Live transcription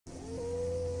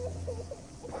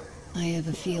I have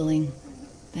a feeling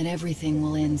that everything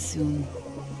will end soon.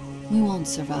 We won't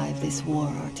survive this war,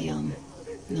 Artyom.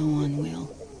 No one will.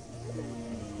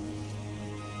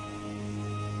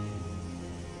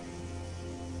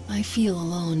 I feel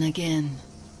alone again.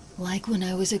 Like when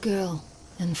I was a girl,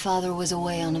 and Father was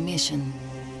away on a mission.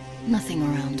 Nothing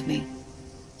around me.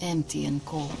 Empty and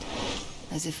cold.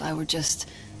 As if I were just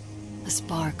a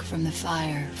spark from the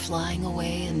fire, flying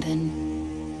away and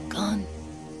then gone.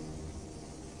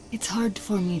 It's hard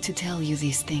for me to tell you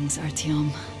these things,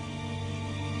 Artyom.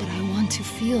 But I want to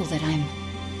feel that I'm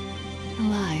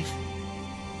alive.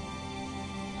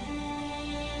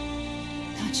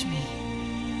 Touch me.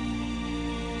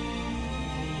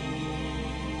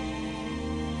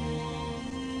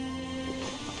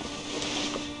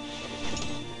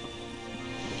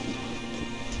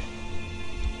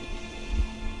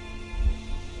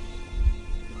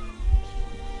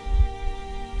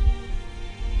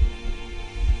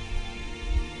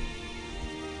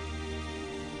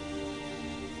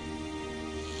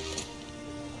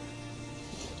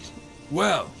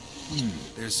 Well,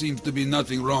 there seems to be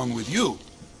nothing wrong with you.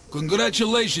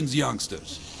 Congratulations,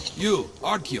 youngsters. You,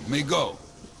 Artyom, may go.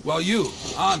 While you,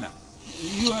 Anna,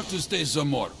 you have to stay some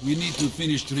more. We need to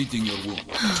finish treating your wound.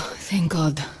 Thank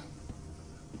God.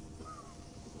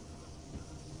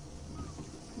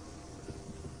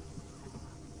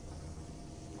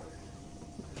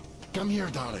 Come here,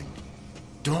 darling.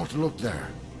 Don't look there.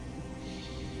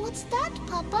 What's that,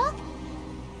 Papa?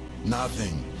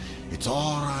 Nothing. It's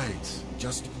all right.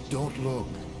 Just don't look.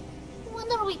 When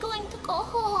are we going to go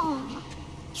home?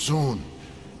 Soon.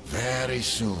 Very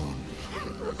soon.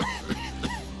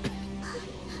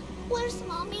 Where's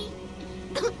Mommy?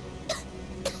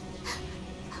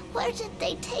 Where did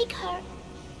they take her?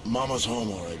 Mama's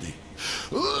home already.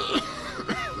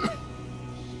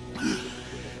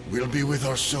 We'll be with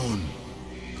her soon.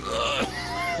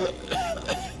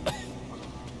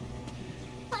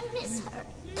 I miss her.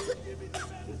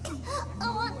 I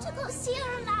want to go see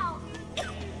her now.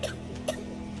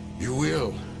 You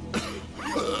will.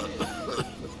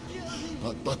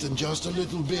 But in just a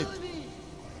little bit.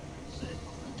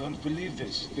 Don't believe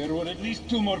this. There were at least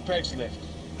 2 more packs left.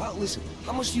 Listen,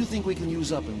 how much do you think we can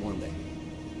use up in one day?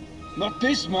 Not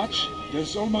this much.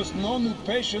 There's almost no new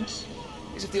patients.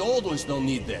 As if the old ones don't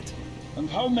need that. And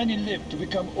how many live to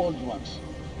become old ones?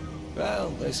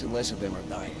 Well, less and less of them are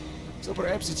dying. So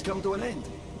perhaps it's come to an end.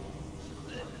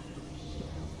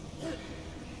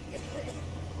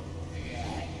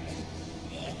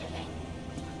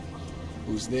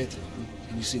 Who's that?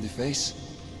 Can you see the face?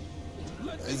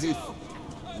 As if...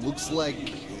 looks like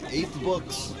 8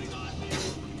 bucks.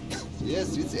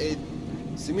 Yes, it's 8.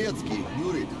 Semetsky,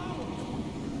 Yuri.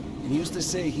 He used to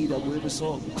say he'd outlive us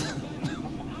all.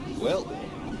 Well,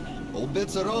 all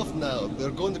bets are off now.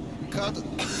 They're going to cut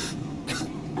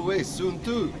away soon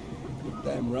too.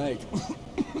 Damn right.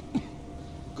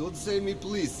 God save me,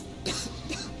 please.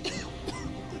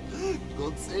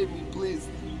 God save me, please.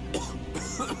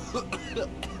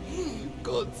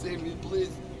 God save me,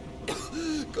 please.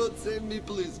 God save me,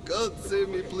 please. God save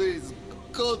me, please.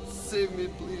 God save me,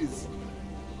 please.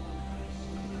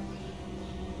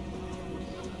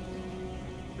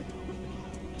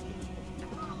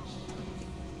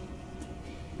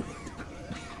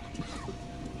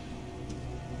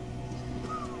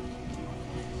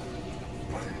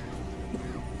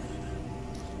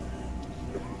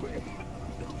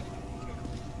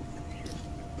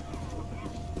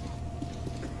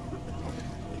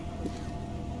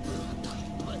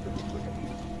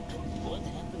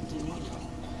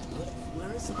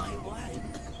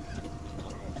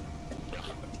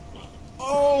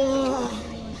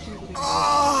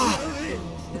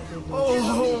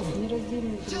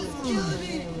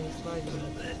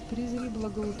 Призри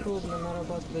благоутробно,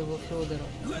 нарабатывая его Федора,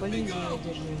 болезненная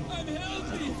одержимость.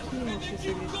 Отпусти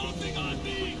ему все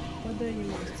совершения. Подай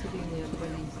ему исцеление от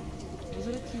болезни.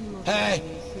 Возврати ему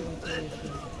силу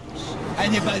телесную.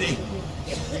 Anybody!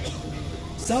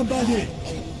 Somebody!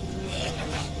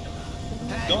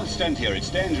 Don't stand here, it's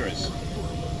dangerous.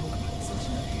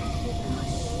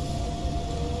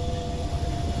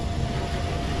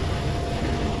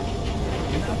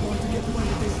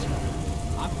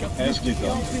 Ask it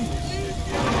though.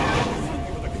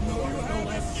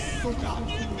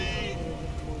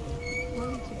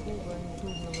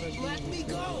 Let me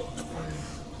go!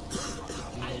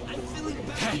 I'm feeling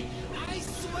bad. Hey! I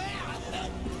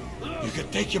swear! You can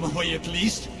take him away at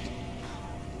least.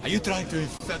 Are you trying to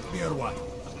infect me or what?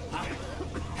 Huh?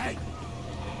 Hey!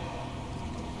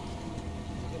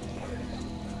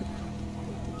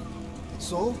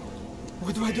 So?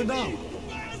 What do I do now?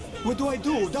 What do I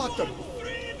do, Doctor?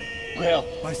 Well,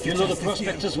 What's you know the justice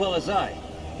prospects here? as well as I.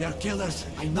 They're killers,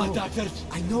 I know. not doctors.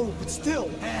 I know, but still.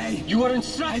 Hey! You were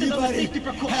instructed on the Anybody? safety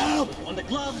precautions. Help! On the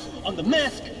gloves, on the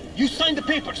mask. You signed the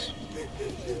papers.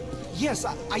 Yes,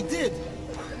 I did.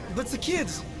 But the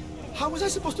kids, how was I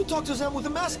supposed to talk to them with a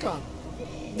mask on?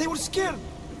 They were scared.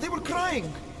 They were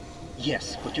crying.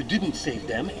 Yes, but you didn't save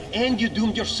them, and you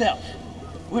doomed yourself.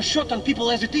 We're short on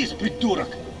people as it is,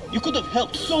 Pridurak. You could have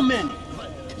helped so many.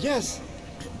 Yes.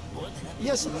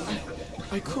 Yes,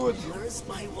 I could.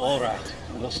 All right.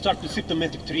 We'll start with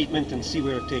symptomatic treatment and see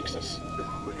where it takes us.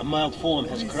 A mild form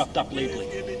has cropped up lately.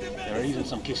 There are even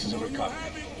some cases of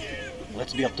recovery.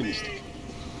 Let's be optimistic.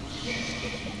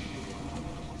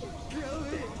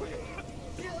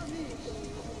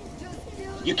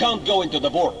 You can't go into the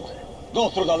vault. Go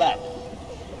through the lab.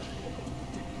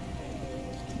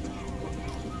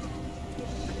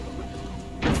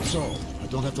 So, I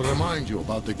don't have to remind you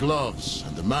about the gloves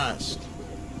and the mask.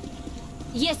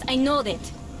 Yes, I know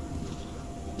that.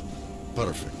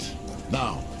 Perfect.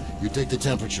 Now, you take the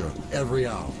temperature every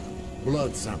hour.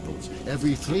 Blood samples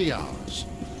every 3 hours.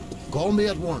 Call me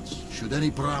at once, should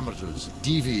any parameters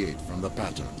deviate from the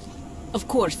pattern. Of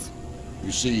course.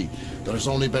 You see, there has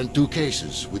only been 2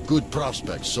 cases with good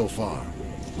prospects so far.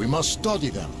 We must study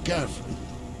them carefully.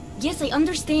 Yes, I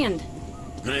understand.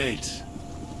 Great.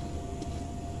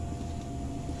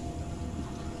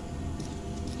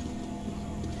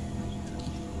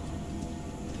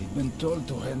 They've been told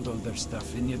to handle their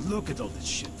stuff, and yet look at all this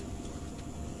shit.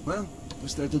 Well,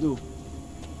 what's there to do?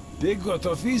 They got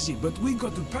off easy, but we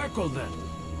got to pack all that.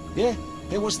 Yeah?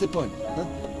 Hey, what's the point, huh?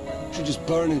 Should just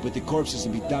burn it with the corpses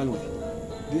and be done with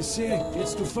it. They say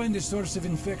it's to find the source of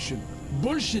infection.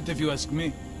 Bullshit, if you ask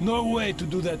me. No way to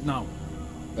do that now.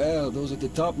 Well, those at the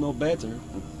top know better.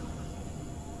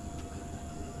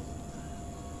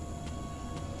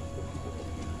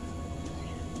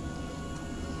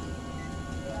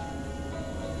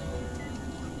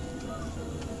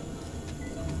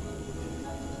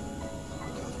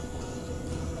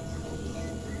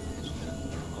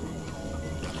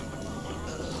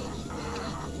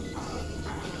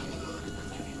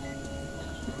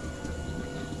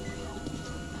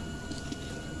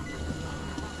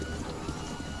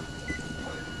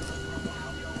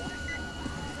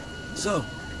 So,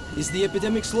 is the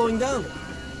epidemic slowing down?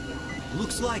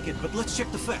 Looks like it, but let's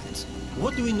check the facts.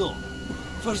 What do we know?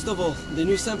 First of all, the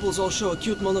new samples all show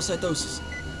acute monocytosis.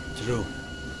 True.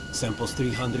 Samples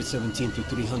 317 to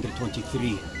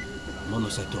 323.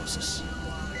 Monocytosis.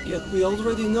 Yet we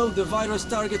already know the virus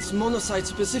targets monocytes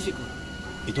specifically.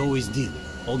 It always did.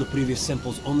 All the previous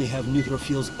samples only have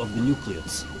neutrophils of the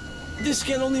nucleus. This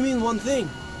can only mean one thing.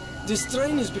 This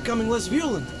strain is becoming less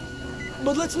virulent.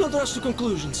 But let's not rush to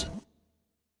conclusions.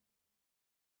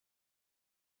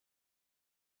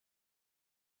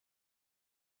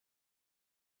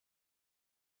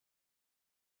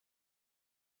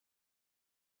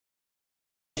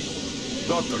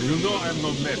 Doctor, you know I'm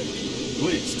not medic.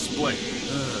 Please, explain.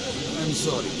 I'm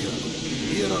sorry, Colonel.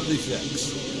 Here are the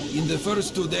facts. In the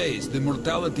first 2 days, the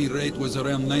mortality rate was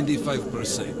around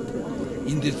 95%.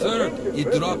 In the third,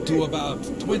 it dropped to about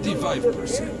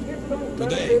 25%.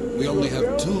 Today, we only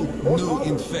have 2 new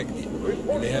infected.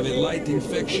 They have a light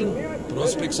infection,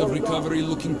 prospects of recovery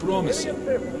looking promising.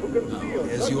 Now,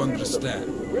 as you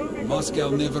understand, Moscow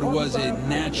never was a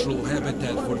natural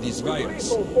habitat for this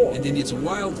virus, and in its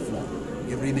wild form,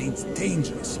 it remains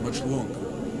dangerous much longer.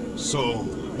 So,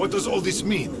 what does all this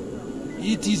mean?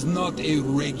 It is not a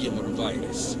regular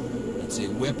virus. It's a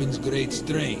weapons-grade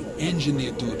strain,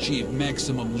 engineered to achieve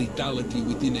maximum lethality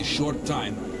within a short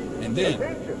time, and then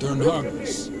turn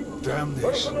harmless.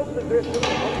 Damnation.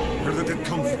 Where did it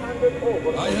come from?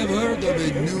 I have heard of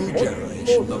a new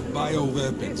generation of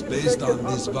bioweapons based on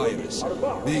this virus,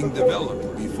 being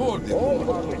developed before the war.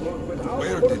 But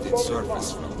where did it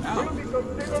surface from now,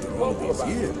 after all these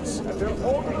years?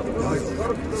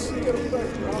 Bioweapons.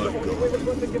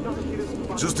 My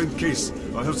God. Just in case,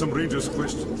 I have some Rangers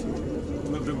questions.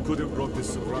 One of them could have brought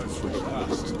this surprise from the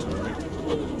past to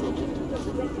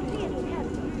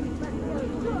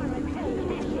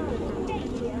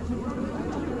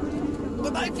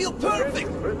But I feel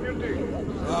perfect!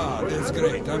 Ah, that's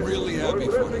great. I'm really happy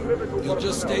for you. You'll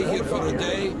just stay here for a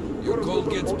day, your cold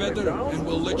gets better, and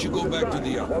we'll let you go back to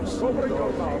the others.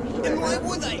 And why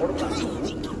would I?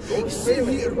 Sit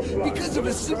here because of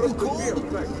a simple cold?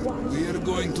 We're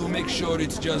going to make sure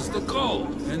it's just a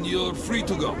cold, and you're free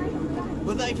to go.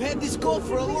 But I've had this cold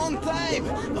for a long time.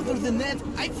 Other than that,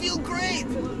 I feel great.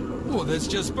 Oh, that's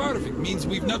just perfect. Means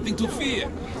we've nothing to fear.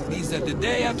 Means that the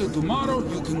day after tomorrow,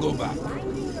 you can go back.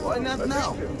 Why not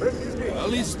now?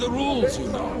 Well, it's the rules, you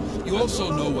know. You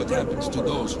also know what happens to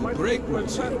those who break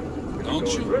rules here, don't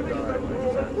you?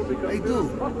 I do.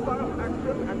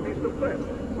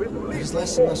 There's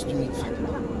less and less to meet.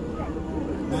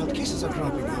 Mild cases are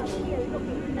cropping up.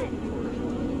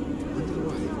 Wonder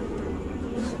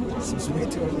why? Seems way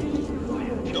too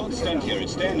early. Don't stand here,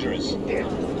 it's dangerous.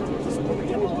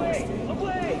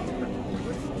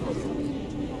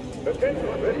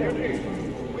 Attention, refugees.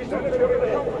 We sanitary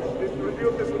helmets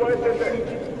distributed twice a day,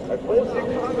 at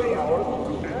 0600 hours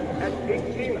and at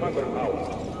 1800 hours,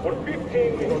 for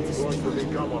 15 minutes.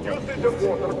 Usage of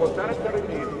water for sanitary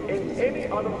needs in any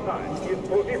other time is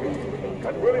prohibited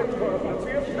and will incur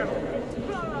severe penalties.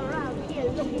 Crawl around here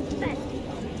looking festive.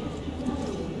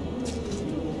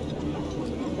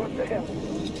 What the hell?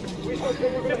 We shall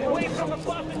get away from the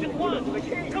passage at once.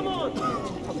 Come on!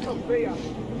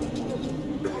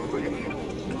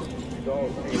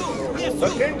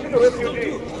 Attention,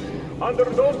 refugees. Under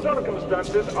no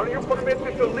circumstances are you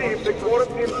permitted to leave the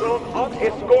quarantine zone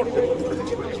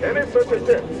unescorted. Any such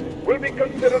attempts will be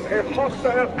considered a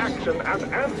hostile action and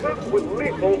answered with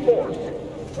lethal force.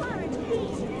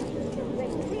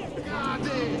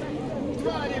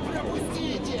 Твари,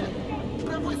 пропустите!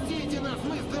 Пропустите нас,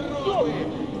 мы здоровые!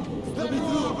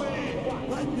 Здоровые!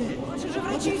 Ваши же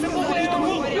врачи сказали, что мы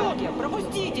в порядке.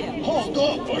 Пропустите! Hold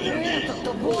up, buddy!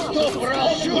 Stop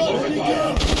around,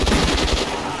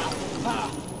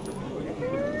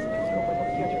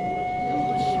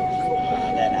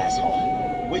 That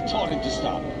asshole. We told him to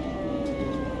stop.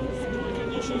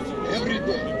 Every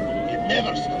day, it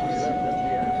never stops.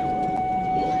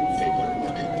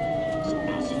 Paperwork. Some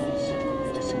assholes.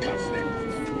 Disgusting.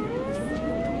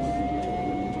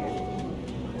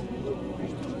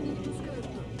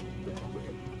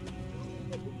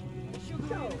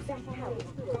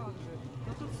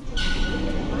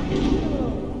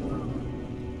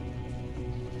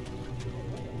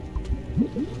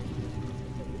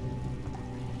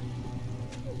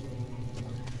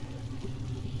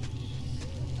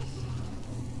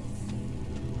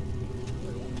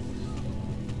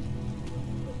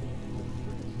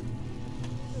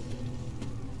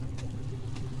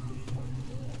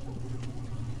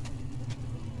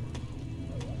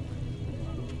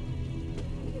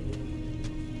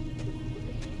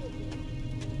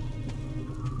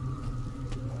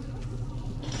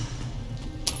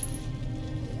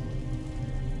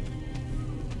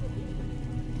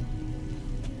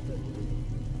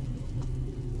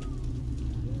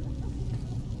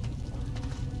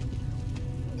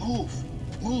 Move!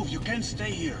 Move! You can't stay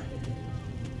here!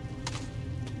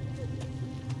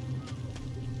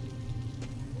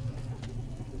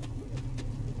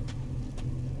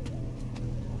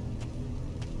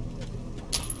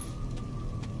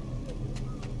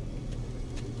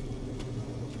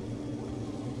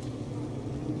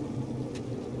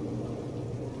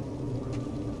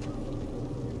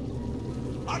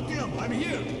 Artyom, I'm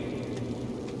here!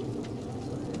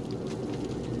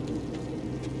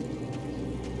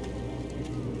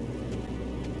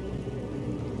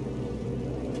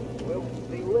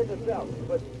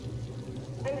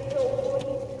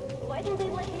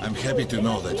 I'm happy to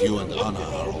know that you and Anna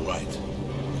are all right.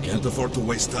 Can't afford to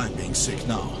waste time being sick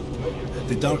now.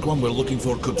 The Dark One we're looking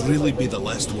for could really be the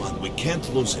last one. We can't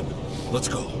lose him. Let's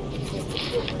go.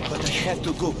 But I have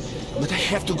to go. But I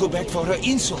have to go back for her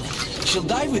insulin. She'll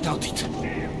die without it.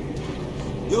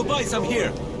 You buy some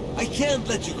here. I can't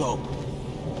let you go.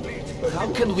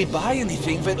 How can we buy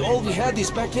anything when all we had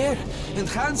is back there? And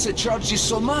Hansa charges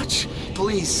so much.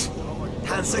 Please.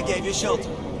 Hansa gave you shelter.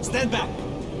 Stand back.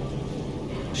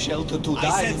 Shelter to die.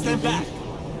 I said stand back.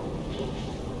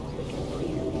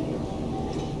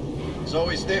 So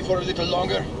we stay for a little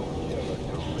longer?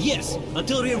 Yes,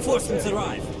 until reinforcements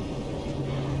arrive.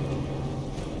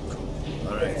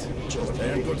 All right.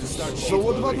 They're going to start. So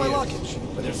what about my luggage?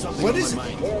 What is it?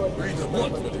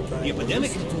 What? The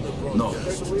epidemic? No,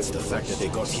 it's the fact that they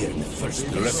got here in the first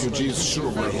place. The refugees sure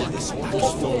were like this.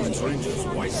 Stolen Rangers.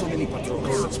 Why so many patrol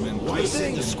guardsmen? Why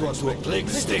send the squad to a plague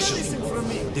station?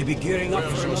 They be gearing up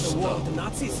for another war with the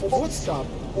Nazis? What stop?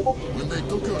 When they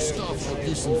took your stuff for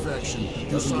disinfection, you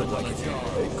Doesn't signed look on like a it.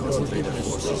 card. They concentrated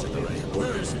forces at the right.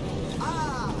 Where is it?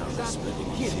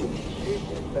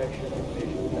 There.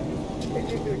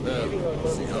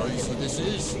 See how easy this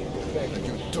is? And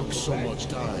you took so much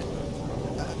time.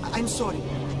 I'm sorry.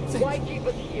 Why keep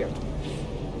us here?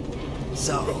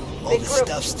 So, all the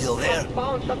stuff still there?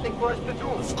 Found something for us to do.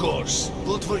 Of course.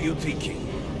 Good for you thinking.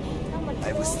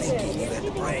 I was thinking you had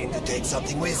the brain to take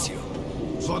something with you.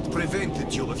 What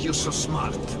prevented you if you're so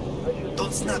smart?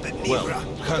 Don't snap at me, Well,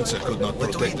 bruh. Hansa could not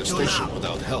What do protect we the do station now?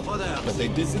 without help, What else? but they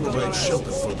did provide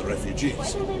shelter for the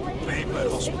refugees.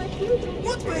 Papers.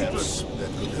 What papers?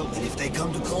 That could help. And if they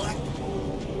come to collect?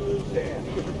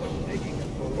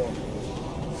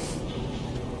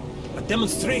 A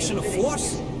demonstration of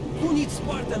force? Who needs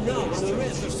Sparta now when the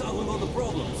rest are solving all the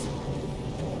problems?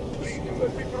 Please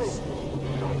let me through.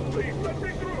 Please let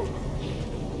me through.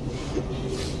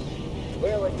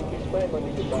 Well, I think it's my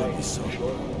money to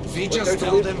buy. We just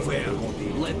tell them where.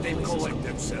 Let them collect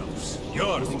themselves.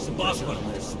 Yours, Basper.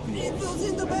 It was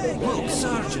in the bag. Look,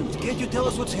 Sergeant, can't you tell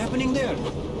us what's happening there?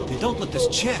 They don't let us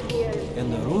check.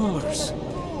 And the rumors.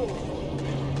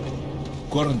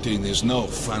 Quarantine is no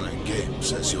fun and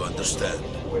games, as you understand.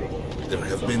 There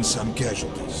have been some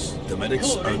casualties. The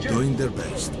medics are doing their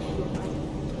best.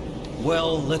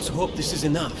 Well, let's hope this is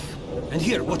enough. And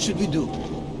here, what should we do?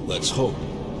 Let's hope.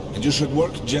 And you should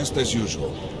work just as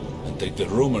usual. And take the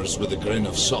rumors with a grain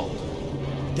of salt.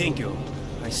 Thank you.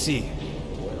 I see.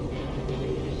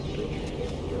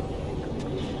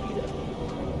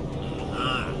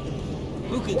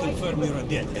 Who can confirm you're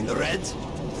dead? And the Reds?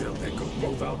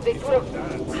 They could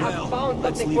have found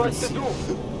let's something leave for it us to see.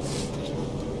 do.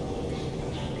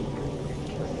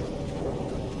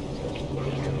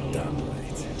 Damn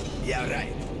right. Yeah,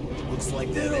 right. Looks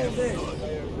like They're they're all dead.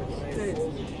 good. Dead.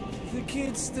 The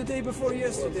kids the day before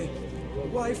yesterday.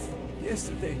 Wife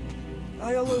yesterday.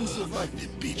 I alone survived. The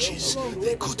bitches.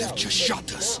 They could have just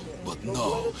shot us. But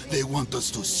no, they want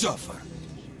us to suffer.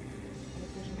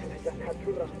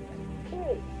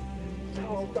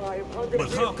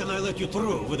 But how can I let you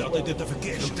through without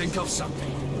identification? Think of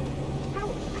something. How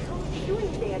are you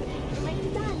doing there? My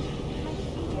son.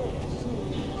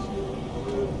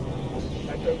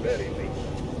 My At the very least.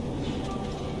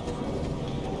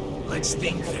 Let's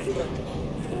think then.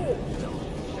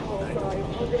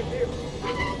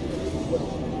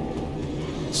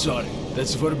 Sorry,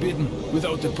 that's forbidden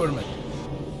without a permit.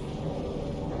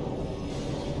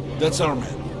 That's our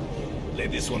man.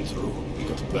 Let this one through. We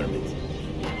got a permit.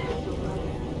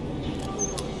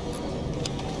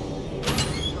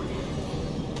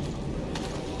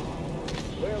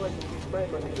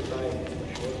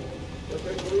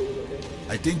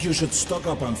 I think you should stock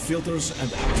up on filters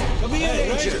and ammo. Come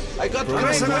here, Ranger. I got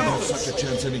Perhaps great we won't have weapons. such a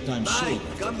chance anytime soon.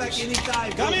 Come back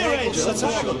anytime. Come here, Ranger. Let's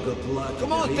have a Good luck.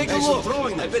 Come on, take a Nice look.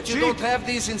 throwing I them. bet you Cheap. don't have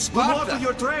these in Good luck Sparta. with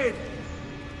your trade.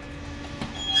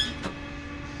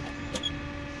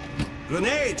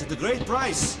 Grenade at a great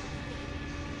price.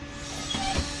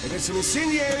 I got some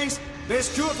incendiaries.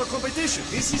 Best cure for competition.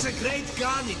 This is a great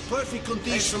gun in perfect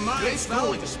condition. Great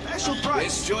value. value. Special price.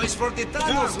 Best choice for the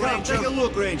tunnels, Come, Ranger. take a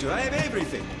look, Ranger. I have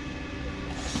everything.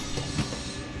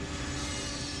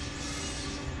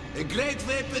 A great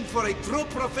weapon for a true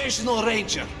professional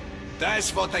ranger.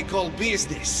 That's what I call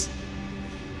business.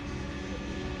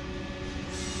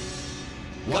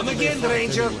 Come again,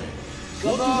 Ranger.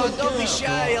 Come on, don't be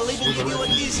shy. I'll even give you a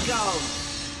discount.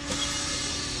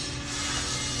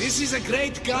 This is a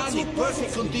great gun in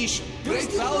perfect condition.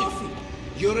 Great value.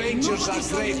 Your rangers are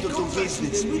great to do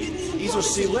business with. These are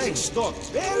select stock.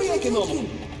 Very economical.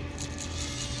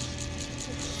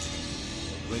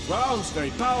 Great rounds,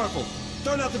 very powerful.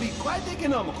 Turn out to be quite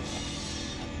economical.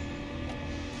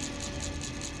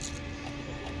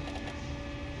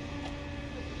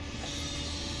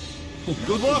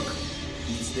 Good luck.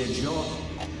 It's their job.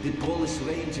 The police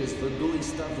rangers were doing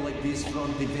stuff like this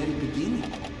from the very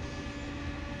beginning.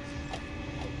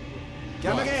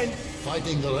 Come again.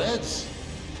 Fighting the Reds?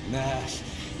 Nah,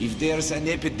 if there's an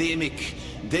epidemic,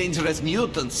 dangerous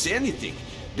mutants, anything,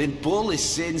 then police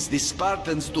sends the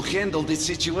Spartans to handle the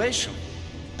situation.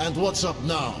 And what's up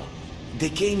now? They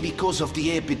came because of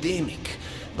the epidemic,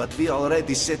 but we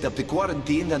already set up the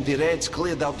quarantine and the Reds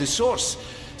cleared out the source.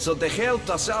 So they helped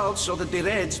us out so that the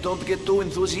Reds don't get too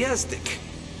enthusiastic.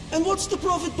 And what's the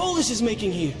profit Polis is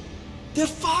making here? They're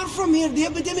far from here. The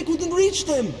epidemic wouldn't reach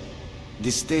them. The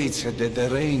states had that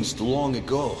arranged long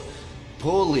ago.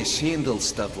 Police handle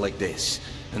stuff like this,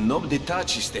 and nobody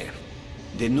touches them.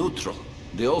 They're neutral.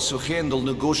 They also handle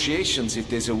negotiations if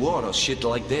there's a war or shit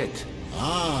like that.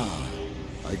 Ah,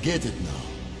 I get it now.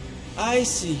 I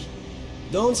see.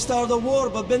 Don't start a war,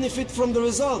 but benefit from the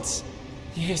results.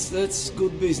 Yes, that's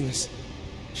good business.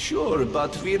 Sure,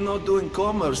 but we're not doing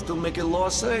commerce to make a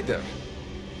loss either.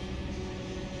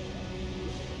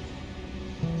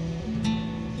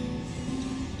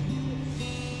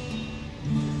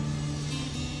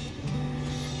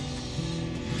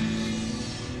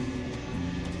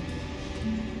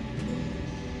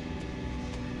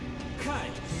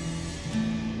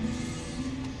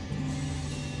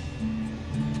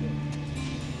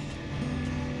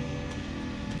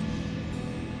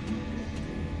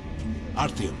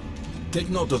 Artyom,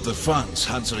 take note of the funds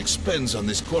Hanser expends on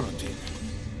this quarantine.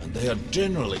 And they are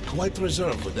generally quite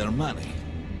reserved with their money.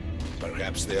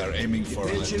 Perhaps they are aiming for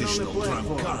an additional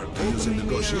trump card to use in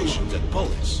negotiations at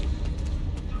Polis.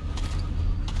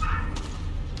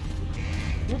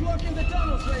 Good luck in the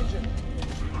tunnels, Ranger.